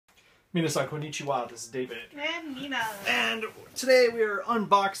Minasan konnichiwa, this is David. And Nina. And today we are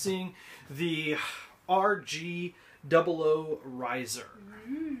unboxing the RG00 Riser.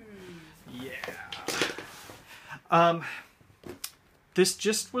 Yeah. This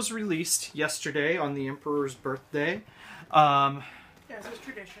just was released yesterday on the Emperor's birthday. As is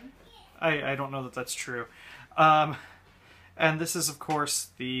tradition. I don't know that that's true. And this is, of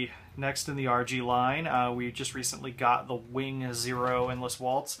course, the next in the RG line. We just recently got the Wing Zero Endless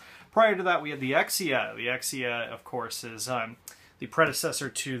Waltz. Prior to that, we had the Exia. The Exia, of course, is the predecessor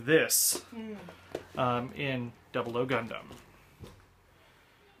to this in 00 Gundam.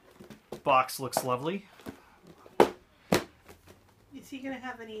 Box looks lovely. Is he going to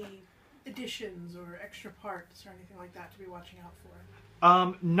have any additions or extra parts or anything like that to be watching out for?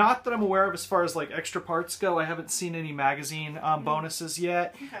 Not that I'm aware of as far as like extra parts go. I haven't seen any magazine bonuses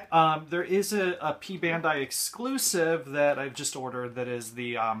yet. Okay. There is a P Bandai exclusive that I've just ordered that is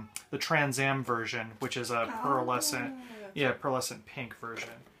the Trans Am version, which is a pearlescent, pearlescent pink version.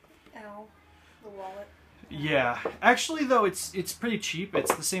 Ow, the wallet. Yeah, actually though it's pretty cheap.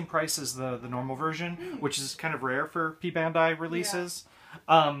 It's the same price as the normal version, which is kind of rare for P Bandai releases.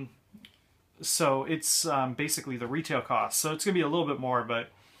 Yeah. So it's basically the retail cost. So it's going to be a little bit more, but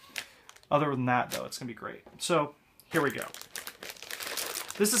other than that, though, it's going to be great. So here we go.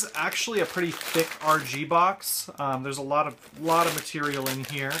 This is actually a pretty thick RG box. There's a lot of material in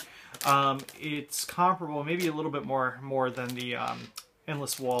here. It's comparable, maybe a little bit more than the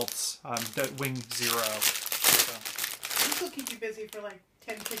Endless Waltz Wing Zero. So. This will keep you busy for like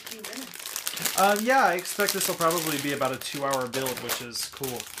 10-15 minutes. Yeah, I expect this will probably be about a 2-hour build, which is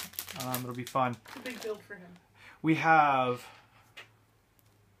cool. It'll be fun. It's a big build for him. We have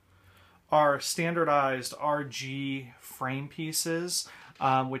our standardized RG frame pieces,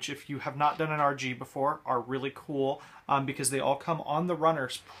 which if you have not done an RG before, are really cool because they all come on the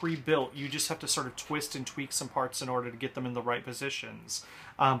runners pre-built. You just have to sort of twist and tweak some parts in order to get them in the right positions.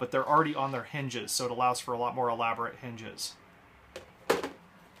 But they're already on their hinges, so it allows for a lot more elaborate hinges.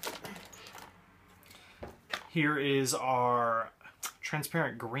 Here is our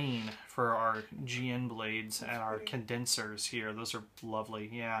transparent green for our GN blades and our condensers here. Those are lovely,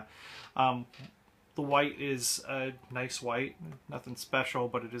 yeah. The white is a nice white, nothing special,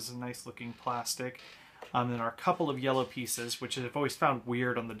 but it is a nice looking plastic. Then our couple of yellow pieces, which I've always found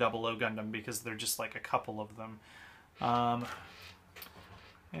weird on the 00 Gundam because they're just like a couple of them. And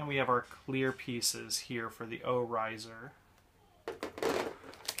we have our clear pieces here for the O Riser.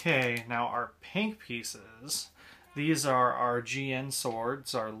 Okay, now our pink pieces. These are our GN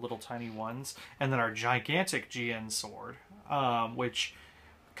swords, our little tiny ones, and then our gigantic GN sword, which,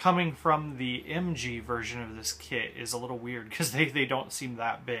 coming from the MG version of this kit, is a little weird because they don't seem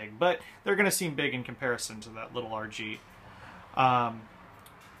that big, but they're going to seem big in comparison to that little RG. Our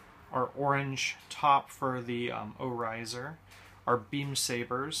orange top for the O Riser, our beam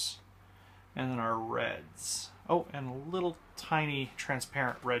sabers, and then our reds. Oh, and a little tiny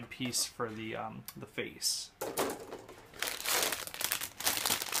transparent red piece for the face.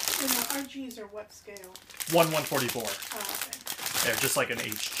 And the RGs are what scale? 1/144. Oh, okay. They're just like an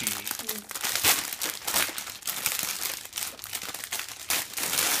HG.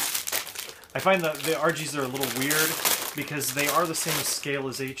 I find that the RGs are a little weird because they are the same scale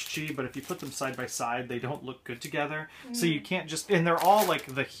as HG, but if you put them side by side, they don't look good together. So you can't just, and they're all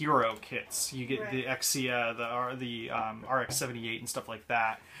like the hero kits. You get the Exia, the RX-78 and stuff like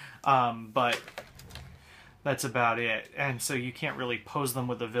that. But that's about it. And so you can't really pose them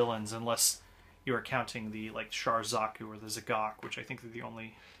with the villains unless you are counting the like Char Zaku or the Zagok, which I think are the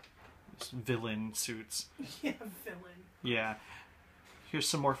only villain suits. Yeah, villain. Yeah. Here's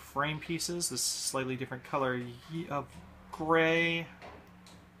some more frame pieces. This slightly different color of gray.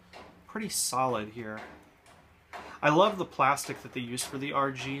 Pretty solid here. I love the plastic that they use for the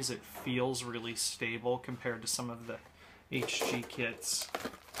RGs. It feels really stable compared to some of the HG kits.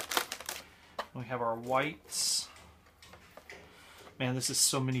 We have our whites. Man, this is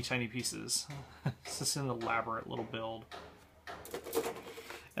so many tiny pieces. This is an elaborate little build.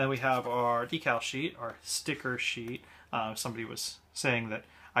 And we have our decal sheet, our sticker sheet. Somebody was saying that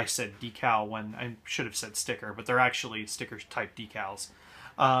I said decal when I should have said sticker, but they're actually sticker type decals.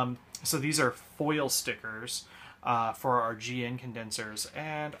 So these are foil stickers for our GN condensers,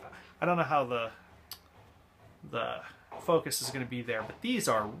 and I don't know how the focus is going to be there, but these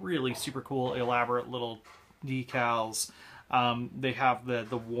are really super cool, elaborate little decals. They have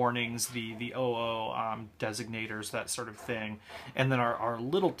the warnings, the OO designators, that sort of thing. And then our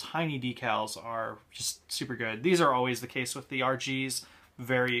little tiny decals are just super good. These are always the case with the RGs.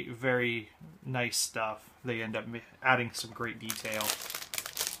 Very, very nice stuff. They end up adding some great detail.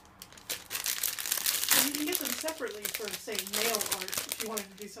 separately for, say, nail art if you wanted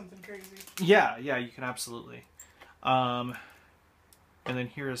to do something crazy. Yeah, you can absolutely. And then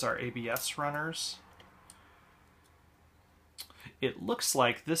here is our ABS runners. It looks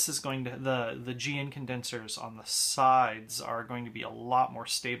like this is going to, the GN condensers on the sides are going to be a lot more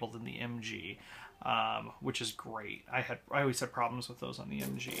stable than the MG, which is great. I always had problems with those on the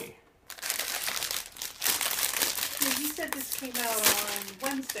MG. You said this came out on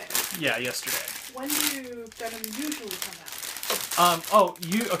Wednesday. Yeah, yesterday. When do Gundam usually come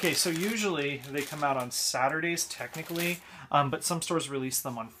out? Okay, so usually they come out on Saturdays, technically, but some stores release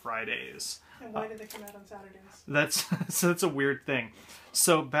them on Fridays. And why do they come out on Saturdays? That's a weird thing.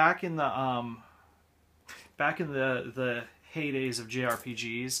 So back in the heydays of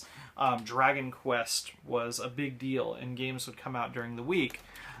JRPGs, Dragon Quest was a big deal, and games would come out during the week.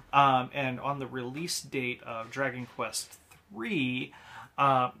 And on the release date of Dragon Quest 3,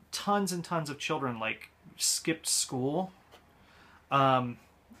 tons and tons of children skipped school. And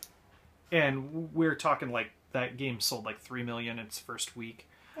we're talking that game sold 3 million its first week.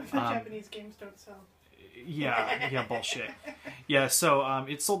 Japanese games don't sell. Yeah, bullshit. Yeah, so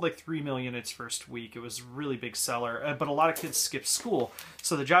it sold 3 million its first week. It was a really big seller, but a lot of kids skipped school.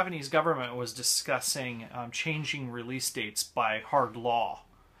 So the Japanese government was discussing changing release dates by hard law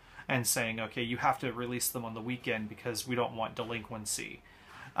and saying, okay, you have to release them on the weekend because we don't want delinquency.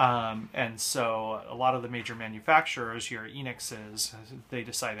 And so a lot of the major manufacturers, your Enixes, they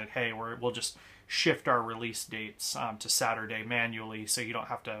decided, hey, we'll just shift our release dates to Saturday manually so you don't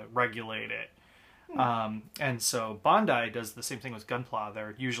have to regulate it. And so Bandai does the same thing with Gunpla.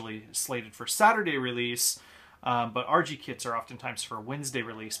 They're usually slated for Saturday release, but RG kits are oftentimes for Wednesday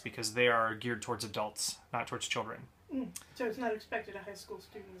release because they are geared towards adults, not towards children. So it's not expected a high school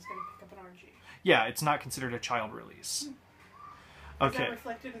student is going to pick up an RG? Yeah, it's not considered a child release. Is that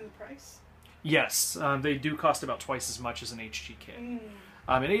reflected in the price? Yes, they do cost about twice as much as an HG kit. And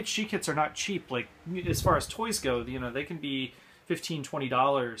HG kits are not cheap. As far as toys go, they can be $15,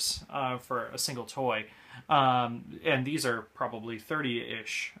 $20 for a single toy, and these are probably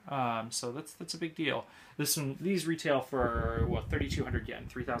 30-ish. So that's a big deal. These retail for 3,200 yen,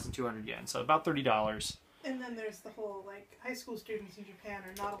 3,200 yen, so about $30. And then there's the whole high school students in Japan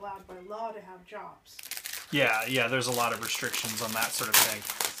are not allowed by law to have jobs. Yeah, there's a lot of restrictions on that sort of thing.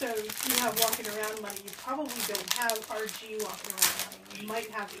 So you have walking around money. You probably don't have RG walking around money. You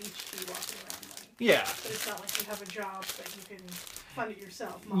might have HG walking around money. Yeah. But it's not like you have a job that you can fund it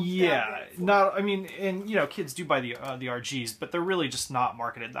yourself. Kids do buy the RGs, but they're really just not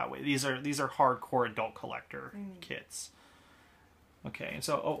marketed that way. These are hardcore adult collector kits. Okay, and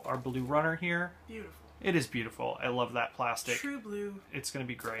so our blue runner here. Beautiful. It is beautiful. I love that plastic. True blue. It's going to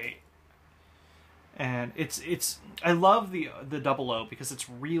be great. And I love the 00 because it's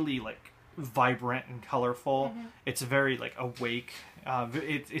really vibrant and colorful. It's very awake.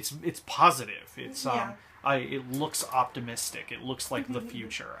 It's positive. It looks optimistic. It looks like the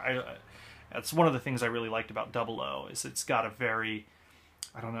future. That's one of the things I really liked about 00 is it's got a very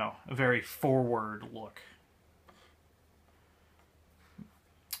forward look.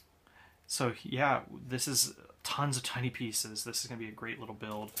 So yeah, this is tons of tiny pieces. This is going to be a great little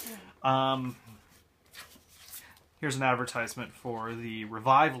build. Here's an advertisement for the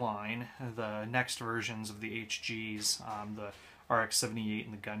Revive line, the next versions of the HGs, the RX-78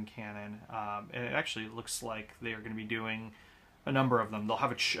 and the gun cannon. And it actually looks like they are going to be doing a number of them. They'll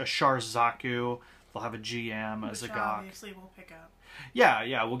have a Sharzaku, they'll have a GM, a Zagok. Obviously we'll pick up.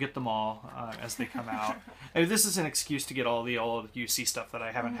 Yeah, we'll get them all as they come out. And this is an excuse to get all the old UC stuff that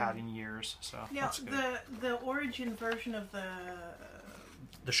I haven't had in years. So that's good. The origin version of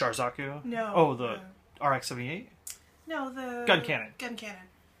the Sharzaku? No. Oh, the RX-78? No, the gun cannon. Gun cannon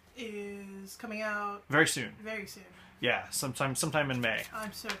is coming out very soon. Very soon. Yeah, sometime in May.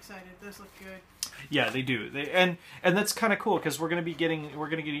 I'm so excited. Those look good. Yeah, they do. And that's kind of cool because we're going to be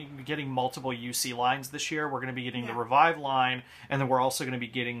getting multiple UC lines this year. We're going to be getting the Revive line, and then we're also going to be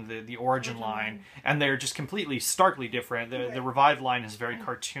getting the Origin line, and they're just completely starkly different. The Revive line is very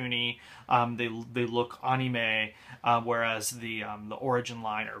cartoony. They look anime, whereas the Origin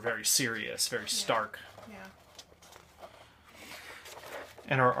line are very serious, very stark. Yeah.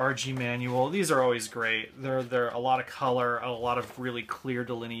 And our RG manual, these are always great. They're a lot of color, a lot of really clear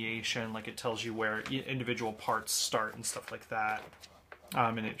delineation, it tells you where individual parts start and stuff like that.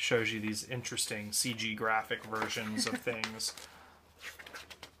 And it shows you these interesting CG graphic versions of things.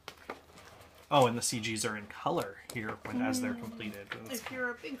 Oh, and the CGs are in color here as they're completed. If you're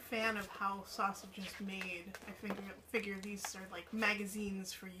a big fan of how sausage is made, I figure these are like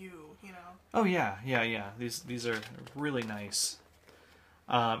magazines for you, you know. Oh yeah. These are really nice.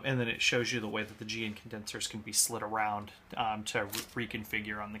 And then it shows you the way that the GN condensers can be slid around to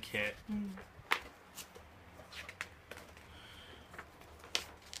reconfigure on the kit.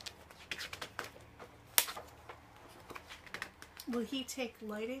 Will he take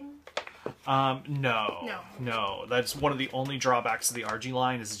lighting? No. That's one of the only drawbacks of the RG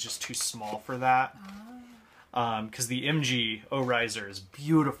line is it's just too small for that. Because the MG O-Riser is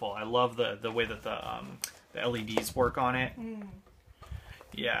beautiful. I love the way that the LEDs work on it.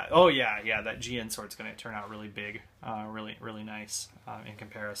 Yeah. Oh yeah. That GN sword's going to turn out really big, really nice in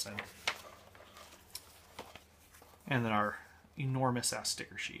comparison. And then our enormous ass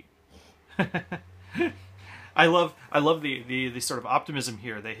sticker sheet. I love the sort of optimism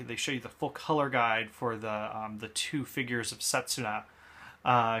here. They show you the full color guide for the 2 figures of Setsuna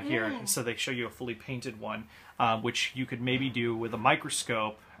here. So they show you a fully painted one, which you could maybe do with a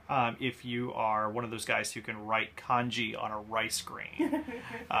microscope if you are one of those guys who can write kanji on a rice grain.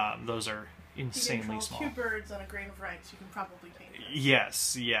 Those are insanely small. 2 birds on a grain of rice. You can probably paint it.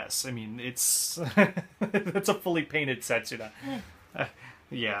 Yes. I mean, it's it's a fully painted Setsuna.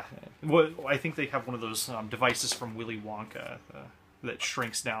 Yeah, well, I think they have one of those devices from Willy Wonka that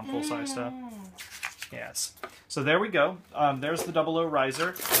shrinks down full-size stuff. Yes. So there we go. There's the 00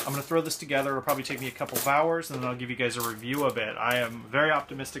 riser. I'm going to throw this together. It'll probably take me a couple of hours, and then I'll give you guys a review of it. I am very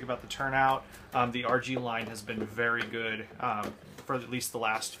optimistic about the turnout. The RG line has been very good. For at least the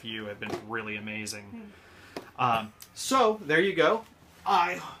last few have been really amazing. So there you go.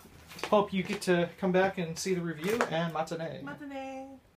 I hope you get to come back and see the review, and matane. Matane.